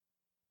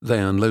They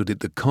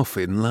unloaded the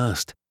coffin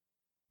last.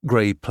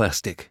 Grey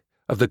plastic,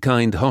 of the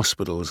kind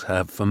hospitals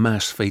have for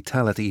mass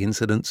fatality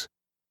incidents.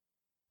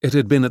 It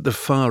had been at the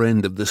far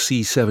end of the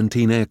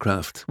C-17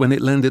 aircraft when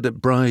it landed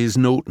at Bryce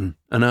Norton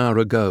an hour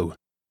ago,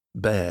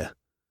 bare,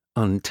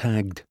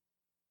 untagged.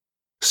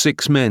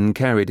 6 men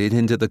carried it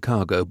into the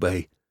cargo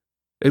bay.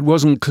 It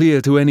wasn't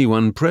clear to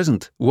anyone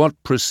present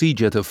what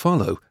procedure to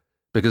follow,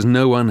 because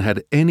no one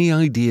had any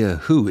idea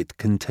who it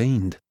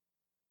contained.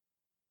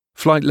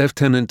 Flight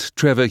Lieutenant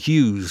Trevor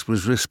Hughes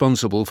was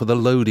responsible for the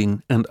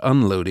loading and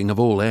unloading of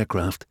all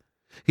aircraft.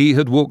 He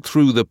had walked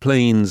through the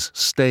plane's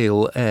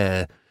stale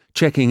air,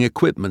 checking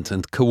equipment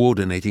and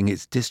coordinating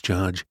its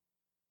discharge.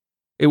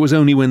 It was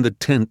only when the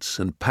tents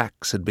and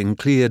packs had been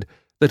cleared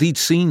that he'd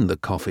seen the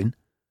coffin,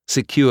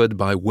 secured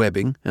by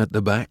webbing at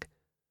the back.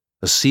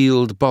 A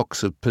sealed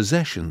box of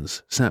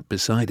possessions sat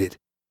beside it.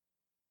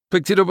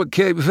 "Picked it up at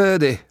Cape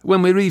Verde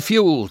when we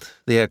refueled,"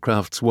 the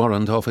aircraft's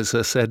warrant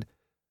officer said.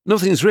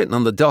 "Nothing's written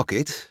on the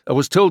docket. I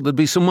was told there'd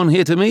be someone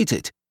here to meet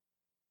it."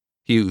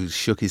 Hughes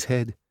shook his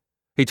head.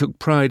 He took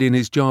pride in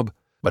his job,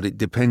 but it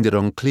depended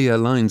on clear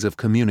lines of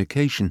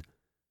communication.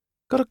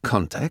 "Got a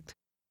contact?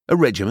 A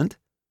regiment?"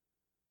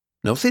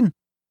 "Nothing.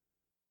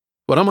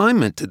 What am I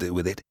meant to do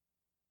with it?"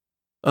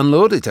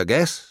 "Unload it, I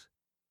guess."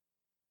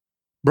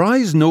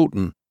 Bryce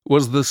Norton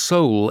was the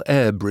sole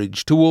air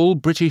bridge to all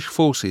British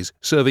forces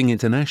serving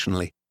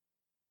internationally.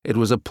 It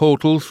was a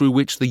portal through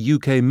which the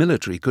UK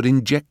military could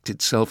inject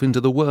itself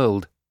into the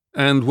world,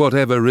 and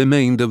whatever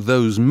remained of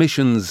those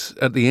missions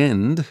at the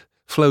end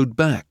flowed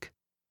back.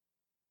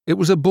 It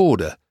was a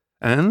border,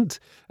 and,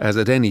 as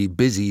at any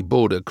busy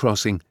border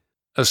crossing,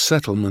 a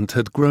settlement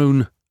had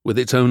grown, with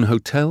its own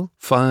hotel,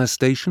 fire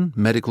station,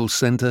 medical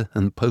centre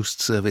and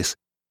post service.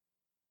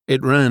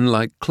 It ran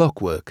like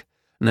clockwork,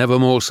 never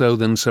more so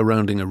than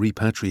surrounding a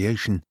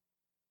repatriation.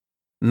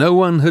 No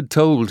one had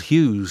told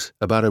Hughes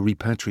about a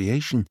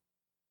repatriation.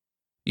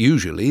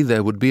 Usually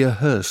there would be a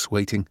hearse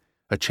waiting,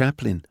 a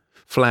chaplain,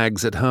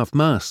 flags at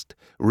half-mast,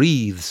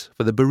 wreaths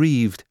for the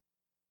bereaved.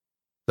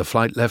 The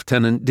flight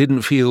lieutenant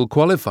didn't feel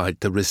qualified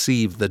to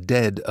receive the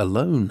dead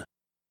alone.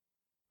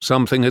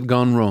 Something had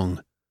gone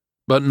wrong,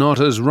 but not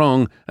as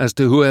wrong as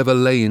to whoever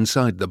lay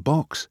inside the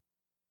box.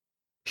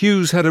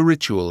 Hughes had a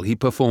ritual he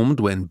performed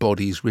when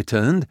bodies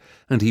returned,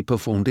 and he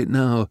performed it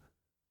now.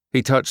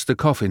 He touched the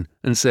coffin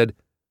and said,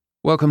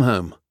 "Welcome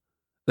home."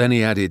 Then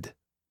he added,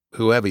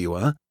 "Whoever you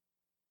are."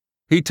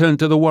 He turned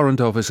to the warrant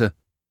officer.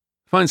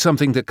 "Find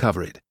something to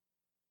cover it."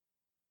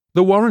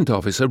 The warrant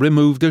officer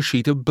removed a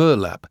sheet of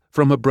burlap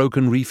from a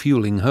broken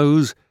refueling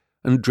hose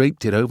and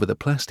draped it over the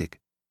plastic.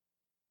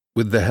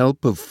 With the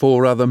help of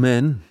 4 other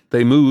men,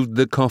 they moved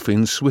the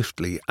coffin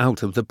swiftly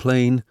out of the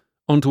plane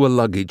onto a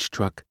luggage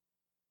truck.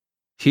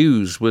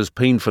 Hughes was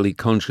painfully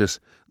conscious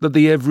that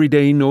the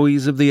everyday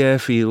noise of the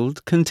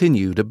airfield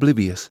continued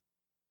oblivious.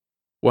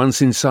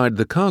 Once inside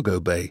the cargo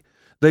bay,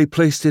 they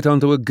placed it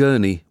onto a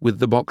gurney with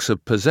the box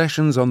of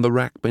possessions on the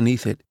rack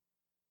beneath it.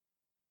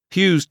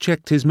 Hughes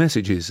checked his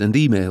messages and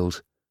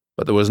emails,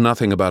 but there was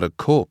nothing about a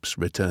corpse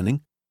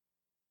returning.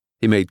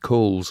 He made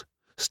calls,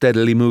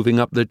 steadily moving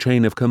up the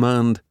chain of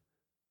command.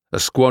 A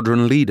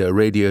squadron leader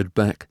radioed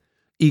back,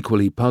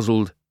 equally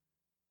puzzled.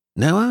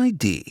 "No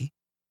ID?"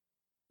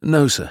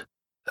 "No, sir.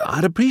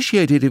 I'd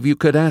appreciate it if you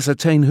could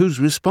ascertain who's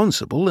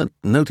responsible and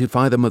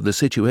notify them of the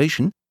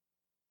situation."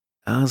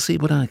 "I'll see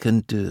what I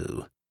can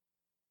do."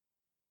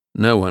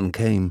 No one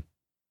came.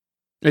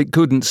 It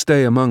couldn't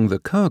stay among the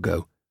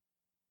cargo.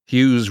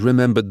 Hughes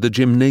remembered the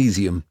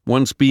gymnasium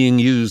once being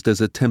used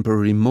as a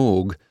temporary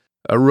morgue,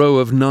 a row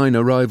of 9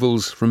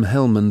 arrivals from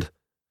Helmand,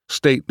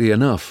 stately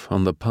enough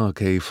on the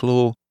parquet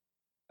floor,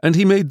 and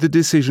he made the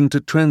decision to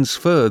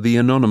transfer the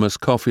anonymous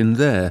coffin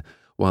there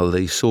while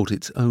they sought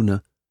its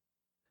owner.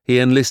 He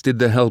enlisted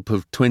the help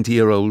of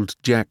 20-year-old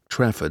Jack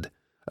Trafford,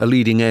 a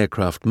leading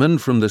aircraftman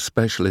from the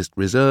Specialist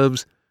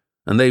Reserves,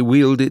 and they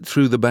wheeled it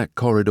through the back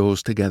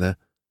corridors together.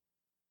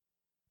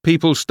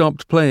 People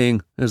stopped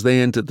playing as they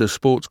entered the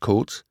sports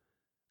courts.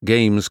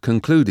 Games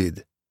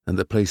concluded, and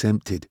the place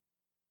emptied.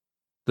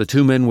 The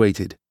 2 men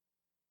waited.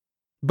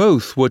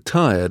 Both were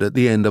tired at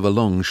the end of a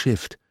long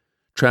shift.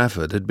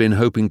 Trafford had been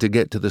hoping to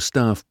get to the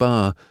staff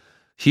bar.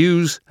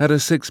 Hughes had a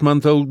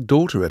 6-month-old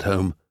daughter at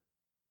home.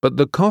 But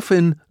the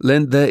coffin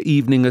lent their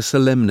evening a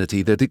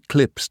solemnity that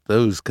eclipsed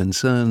those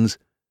concerns.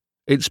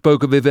 It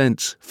spoke of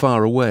events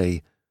far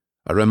away,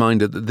 a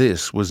reminder that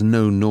this was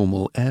no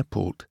normal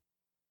airport.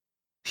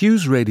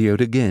 Hughes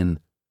radioed again.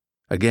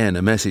 Again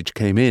a message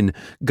came in.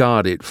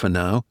 Guard it for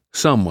now.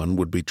 Someone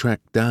would be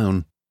tracked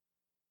down.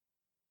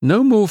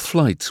 No more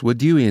flights were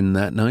due in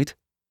that night.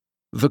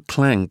 The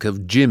clank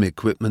of gym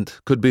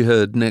equipment could be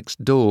heard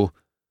next door,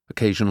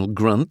 occasional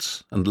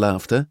grunts and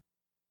laughter.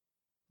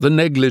 The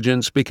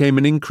negligence became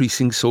an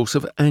increasing source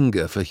of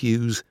anger for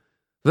Hughes,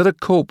 that a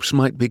corpse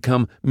might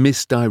become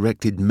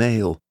misdirected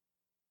mail.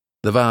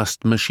 The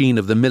vast machine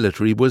of the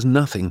military was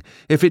nothing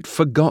if it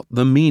forgot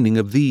the meaning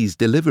of these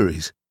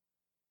deliveries.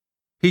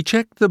 He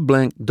checked the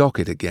blank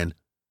docket again,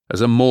 as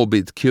a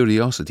morbid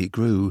curiosity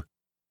grew.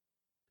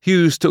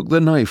 Hughes took the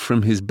knife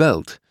from his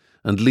belt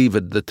and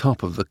levered the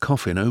top of the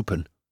coffin open.